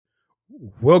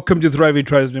Welcome to Thriving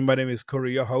Tribesmen. My name is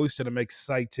Corey, your host, and I'm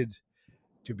excited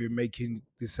to be making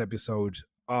this episode.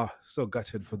 So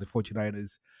gutted for the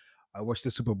 49ers. I watched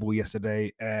the Super Bowl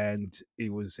yesterday, and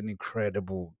it was an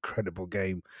incredible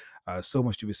game. So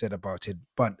much to be said about it.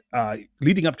 But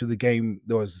leading up to the game,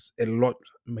 there was a lot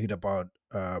made about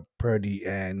Purdy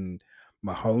and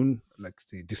Mahone, like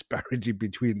the disparity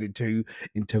between the two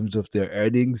in terms of their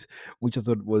earnings, which I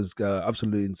thought was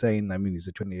absolutely insane. I mean, he's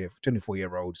a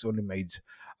 24-year-old. He's only made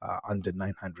under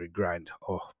 900 grand.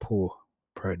 Oh, poor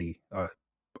Purdy.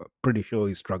 Pretty sure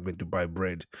he's struggling to buy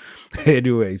bread.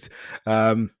 Anyways,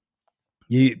 um,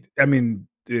 I mean,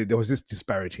 there was this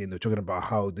disparity, and they're talking about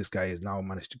how this guy has now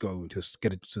managed to go to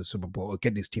get it to the Super Bowl or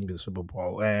get his team to the Super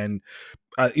Bowl, and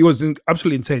it was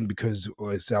absolutely insane because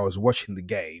as I was watching the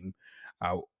game,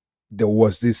 uh, there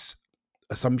was this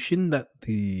assumption that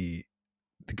the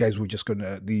guys were just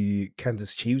gonna the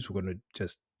Kansas Chiefs were gonna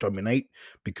just dominate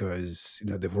because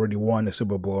they've already won a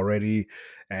Super Bowl already,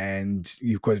 and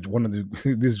you've got one of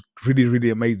the this really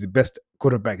amazing best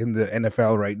quarterback in the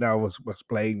NFL right now was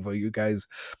playing for you guys.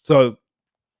 So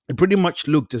it pretty much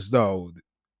looked as though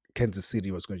Kansas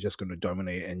City was just going to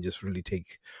dominate and just really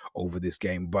take over this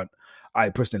game. But I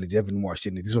personally haven't watched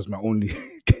any. This was my only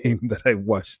game that I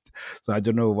watched, so I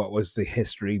don't know what was the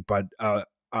history. But I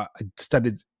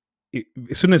started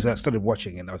as soon as I started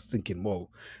watching it, I was thinking, "Whoa,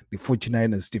 the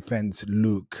 49ers defense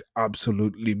look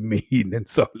absolutely mean and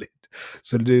solid."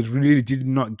 So they really did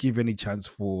not give any chance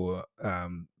for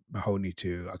Mahoney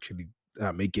to actually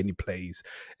make any plays,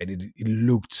 and it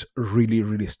looked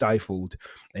really stifled,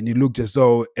 and it looked as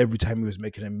though every time he was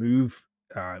making a move,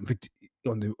 in fact,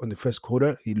 on the first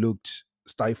quarter, he looked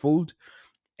stifled,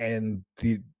 and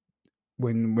the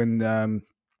when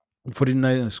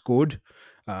 49ers scored,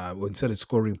 when started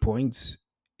scoring points,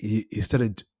 he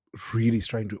started really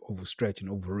trying to overstretch and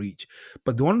overreach.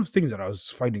 But the one of the things that I was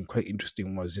finding quite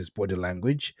interesting was his body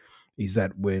language. Is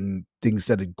that when things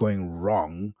started going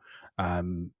wrong,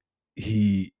 um,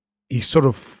 he he sort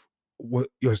of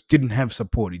just didn't have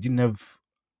support. He didn't have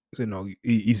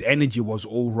his energy was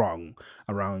all wrong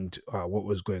around what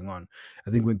was going on.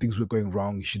 I think when things were going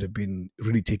wrong, he should have been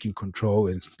really taking control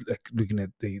and like looking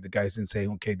at the guys and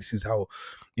saying, okay, this is how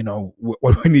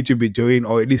what we need to be doing,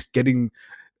 or at least getting,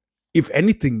 if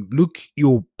anything, look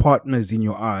your partners in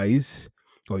your eyes,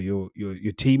 or your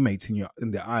teammates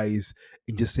in their eyes,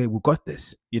 and just say, "We got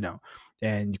this."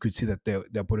 And you could see that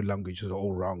their body language was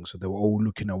all wrong, so they were all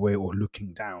looking away or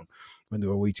looking down when they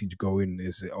were waiting to go in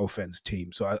as the offense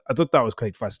team. So I thought that was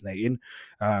quite fascinating,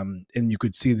 and you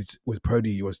could see this with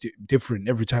Purdy. It was different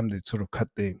every time they sort of cut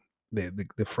the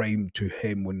frame to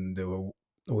him when they were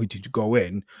waiting to go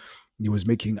in. He was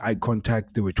making eye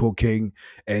contact. They were talking,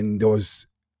 and there was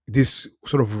this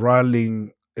sort of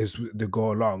rallying as they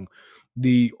go along.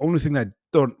 The only thing I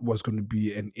thought was going to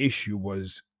be an issue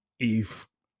was if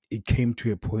it came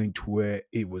to a point where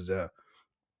it was a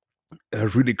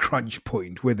really crunch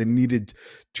point where they needed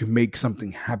to make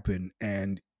something happen,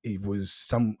 and it was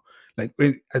I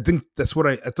think that's what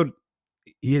I thought.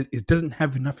 He doesn't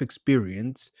have enough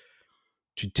experience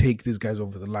to take these guys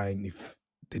over the line if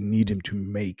they need him to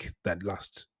make that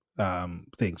last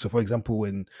thing. So, for example,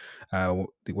 when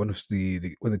one of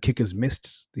when the kickers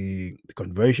missed the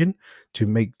conversion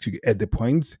to add the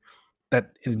points,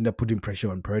 that ended up putting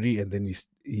pressure on Purdy, and then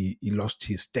he lost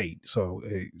his state. So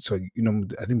I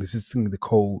think this is thing they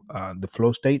call the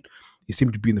flow state. He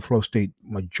seemed to be in the flow state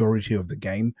majority of the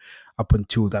game up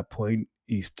until that point.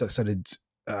 He started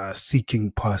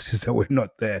seeking passes that were not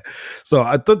there. So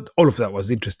I thought all of that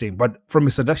was interesting. But from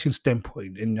a seduction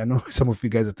standpoint, and I know some of you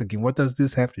guys are thinking, what does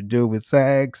this have to do with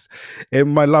sex in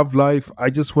my love life? I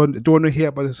just don't want to hear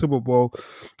about the Super Bowl.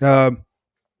 Um,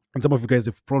 and some of you guys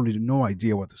have probably no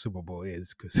idea what the Super Bowl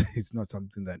is because it's not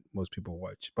something that most people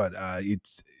watch. But I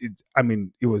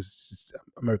mean, it was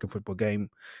American football game,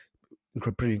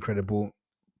 pretty incredible.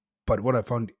 But what I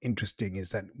found interesting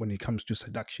is that when it comes to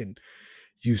seduction,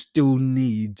 you still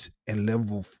need a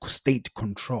level of state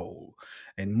control.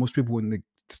 And most people, when they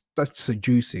start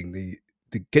seducing,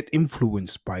 they get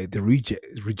influenced by the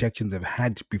rejection they've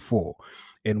had before.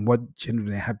 And what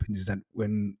generally happens is that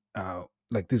when,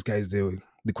 like these guys,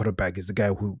 the quarterback is the guy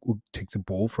who takes the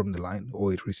ball from the line,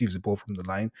 or it receives the ball from the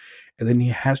line, and then he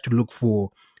has to look for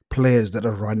players that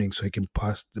are running so he can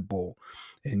pass the ball.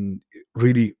 And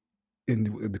really,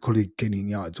 they call it gaining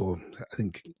yards, or I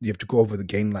think you have to go over the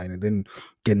gain line and then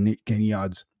gain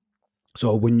yards.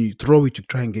 So when you throw it to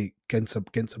try and get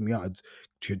some yards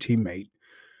to your teammate,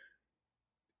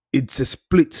 it's a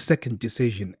split second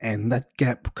decision, and that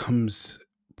gap comes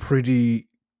pretty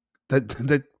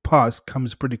that pass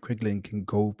comes pretty quickly and can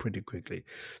go pretty quickly.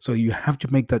 So you have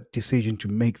to make that decision to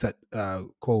make that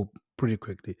call pretty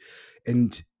quickly.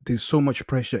 And there's so much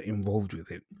pressure involved with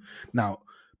it. Now,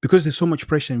 because there's so much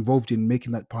pressure involved in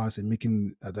making that pass and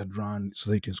making that run so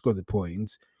that you can score the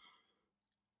points,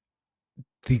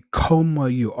 the calmer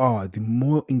you are, the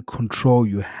more in control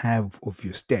you have of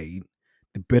your state,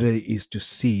 the better it is to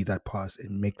see that pass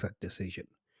and make that decision.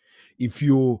 If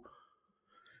you're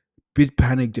a bit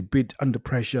panicked, a bit under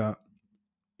pressure,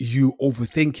 you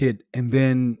overthink it, and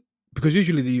then because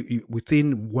usually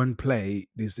within one play,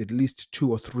 there's at least two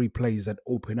or three plays that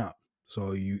open up.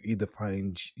 So you either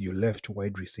find your left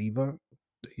wide receiver,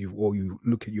 or you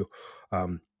look at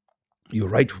um, your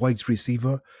right wide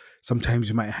receiver. Sometimes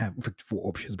you might have, in fact, four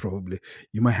options probably.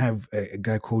 You might have a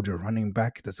guy called a running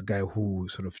back. That's a guy who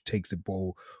sort of takes the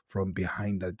ball from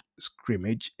behind that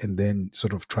scrimmage and then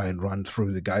sort of try and run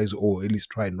through the guys, or at least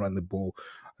try and run the ball.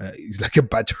 It's like a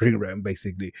battering ram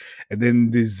basically. And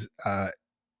then there's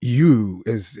you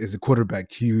as a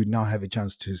quarterback. You now have a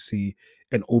chance to see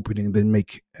an opening, then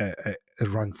make a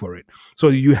run for it. So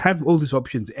you have all these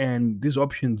options, and these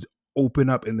options open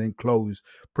up and then close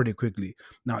pretty quickly.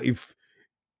 Now, if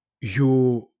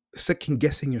you're second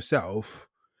guessing yourself,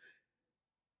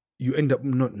 you end up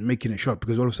not making a shot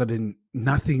because all of a sudden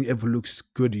nothing ever looks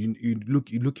good. You're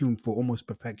looking for almost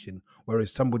perfection,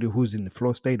 whereas somebody who's in the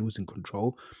flow state, who's in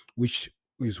control, which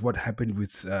is what happened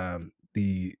with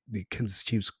the Kansas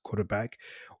Chiefs quarterback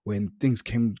when things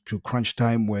came to crunch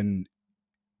time, when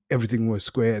everything was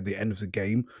square at the end of the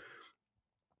game.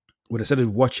 When I started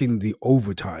watching the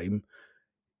overtime,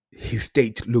 his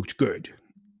state looked good.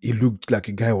 He looked like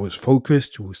a guy who was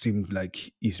focused, who seemed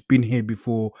like he's been here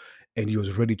before, and he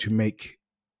was ready to make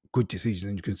good decisions.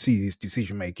 And you could see his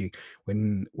decision making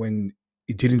when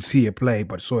he didn't see a play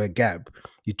but saw a gap,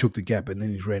 he took the gap and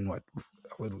then he ran what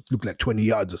looked like 20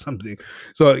 yards or something.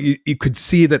 So you could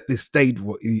see that the state,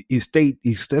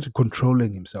 he started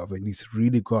controlling himself, and he's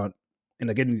really got. And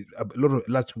again, a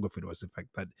large chunk of it was the fact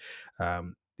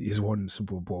that he's won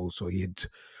Super Bowl, so he had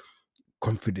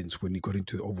confidence when he got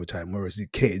into overtime. Whereas the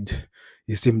kid,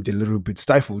 he seemed a little bit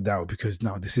stifled now because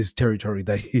now this is territory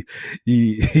that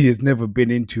he has never been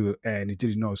into and he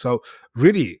didn't know. So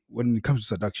really, when it comes to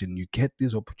seduction, you get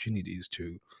these opportunities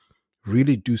to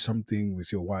really do something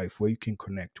with your wife where you can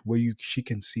connect, where she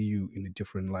can see you in a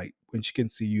different light, when she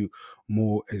can see you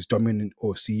more as dominant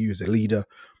or see you as a leader.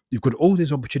 You've got all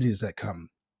these opportunities that come,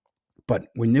 but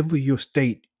whenever your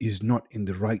state is not in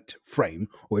the right frame,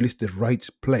 or at least the right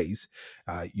place,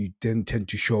 you then tend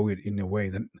to show it in a way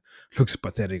that looks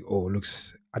pathetic or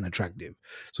looks unattractive.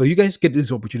 So you guys get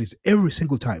these opportunities every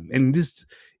single time, and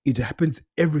it happens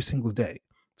every single day.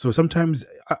 So sometimes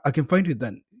I can find it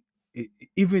that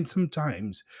even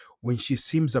sometimes when she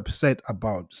seems upset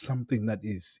about something that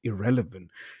is irrelevant,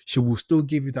 she will still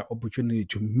give you that opportunity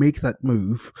to make that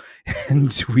move.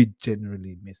 And we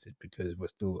generally miss it because we're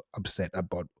still upset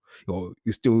about, or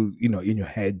you're still, in your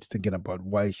head thinking about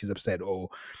why she's upset, or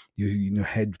you in your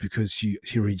head because she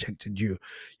rejected you.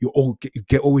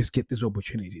 Always get these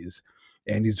opportunities.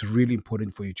 And it's really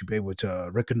important for you to be able to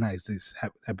recognize this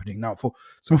happening. Now, for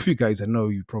some of you guys, I know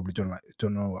you probably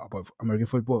don't know about American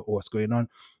football or what's going on.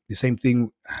 The same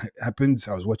thing happens.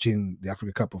 I was watching the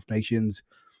Africa Cup of Nations.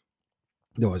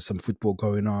 There was some football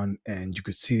going on, and you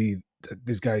could see that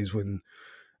these guys,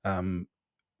 um,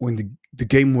 when the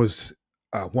game was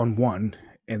 1-1,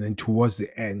 and then towards the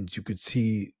end, you could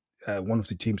see one of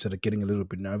the teams that are getting a little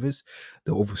bit nervous.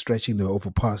 They're overstretching, they're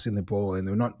overpassing the ball, and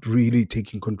they're not really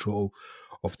taking control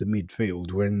of the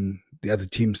midfield. When the other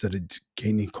team started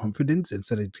gaining confidence and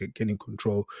started gaining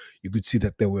control, you could see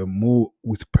that they were more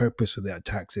with purpose of their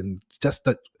attacks. And just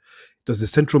that it was the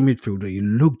central midfielder. He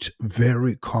looked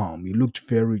very calm. He looked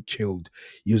very chilled.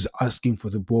 He was asking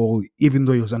for the ball, even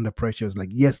though he was under pressure. He was like,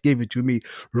 yes, give it to me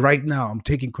right now. I'm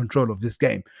taking control of this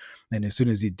game. And as soon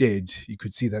as he did, you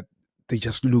could see that they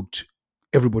just looked,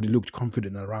 everybody looked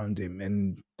confident around him,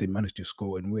 and they managed to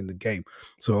score and win the game.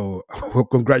 So, well,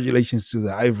 congratulations to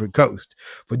the Ivory Coast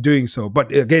for doing so.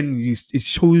 But again, it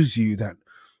shows you that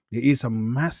there is a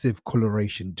massive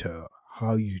correlation to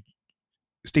how you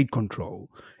state control,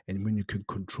 and when you can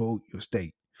control your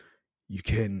state, you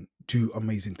can do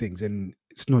amazing things. And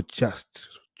it's not just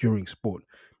during sport,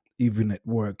 even at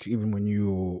work, even when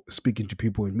you're speaking to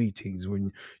people in meetings,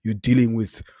 when you're dealing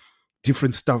with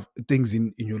different things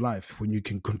in your life, when you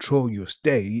can control your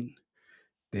state,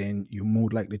 then you're more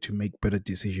likely to make better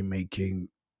decision making,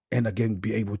 and again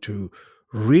be able to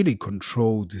really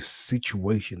control the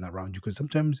situation around you. Because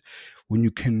sometimes when you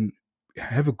can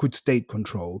have a good state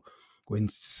control, when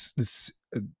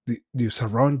the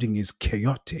surrounding is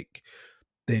chaotic,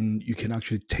 then you can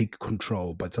actually take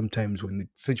control. But sometimes when the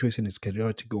situation is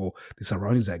chaotic or the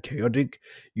surroundings are chaotic,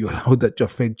 you allow that to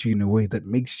affect you in a way that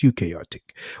makes you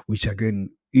chaotic, which again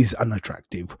is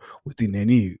unattractive within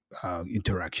any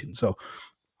interaction. So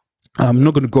I'm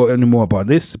not going to go any more about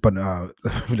this, but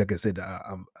like I said,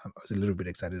 I was a little bit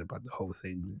excited about the whole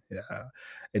thing. Yeah.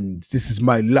 And this is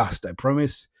my last, I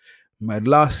promise, my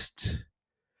last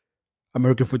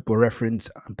American football reference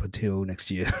up until next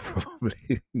year,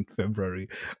 probably in February.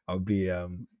 I'll be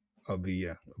um I'll be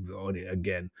on it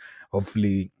again.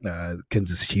 Hopefully,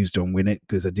 Kansas Chiefs don't win it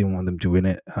because I didn't want them to win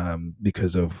it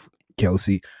because of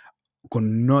Kelsey. Got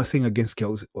nothing against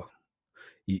Kelsey. Well,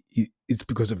 it's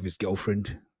because of his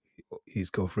girlfriend. His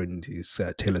girlfriend is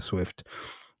Taylor Swift,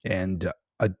 and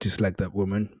I dislike that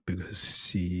woman because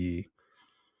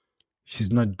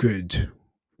she's not good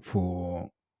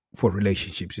for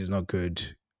relationships. She's not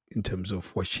good in terms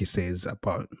of what she says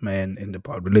about men and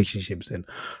about relationships and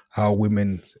how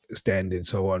women stand and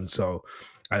so on. So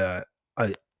uh,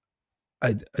 I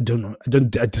I don't know.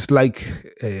 I dislike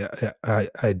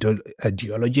I don't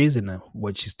ideologies and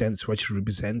what she stands, what she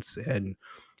represents, and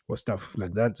what stuff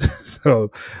like that.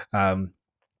 So um,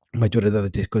 my daughter the other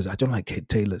day, because I don't like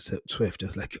Taylor Swift. I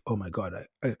was like, oh my god,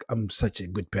 I'm such a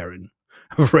good parent.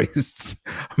 I've raised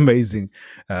amazing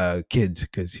kid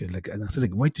because you're like, and I said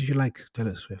like, why do you like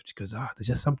Taylor Swift? Because there's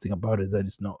just something about it that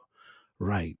is not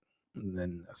right. And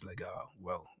then I was like, oh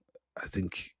well, I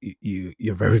think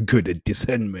you're very good at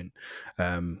discernment.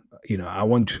 I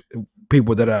want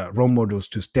people that are role models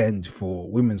to stand for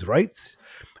women's rights,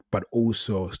 but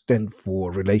also stand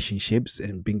for relationships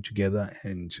and being together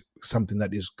and something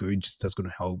that is good that's going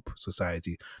to help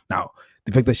society. Now,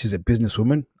 the fact that she's a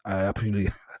businesswoman, I absolutely,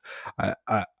 I,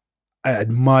 I, I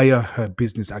admire her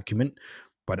business acumen,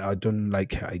 but I don't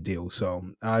like her ideal. So,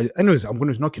 anyways, I'm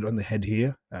going to knock it on the head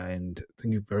here. And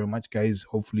thank you very much, guys.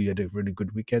 Hopefully, you had a really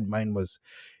good weekend. Mine was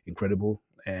incredible.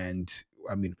 And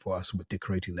I mean, for us, we're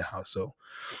decorating the house. So,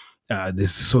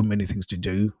 there's so many things to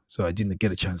do. So, I didn't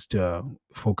get a chance to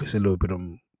focus a little bit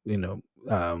on, you know,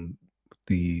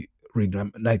 the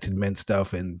reignited men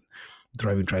stuff and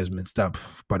driving tribesmen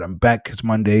stuff. But I'm back. It's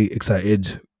Monday,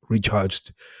 excited,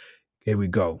 recharged. Here we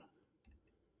go.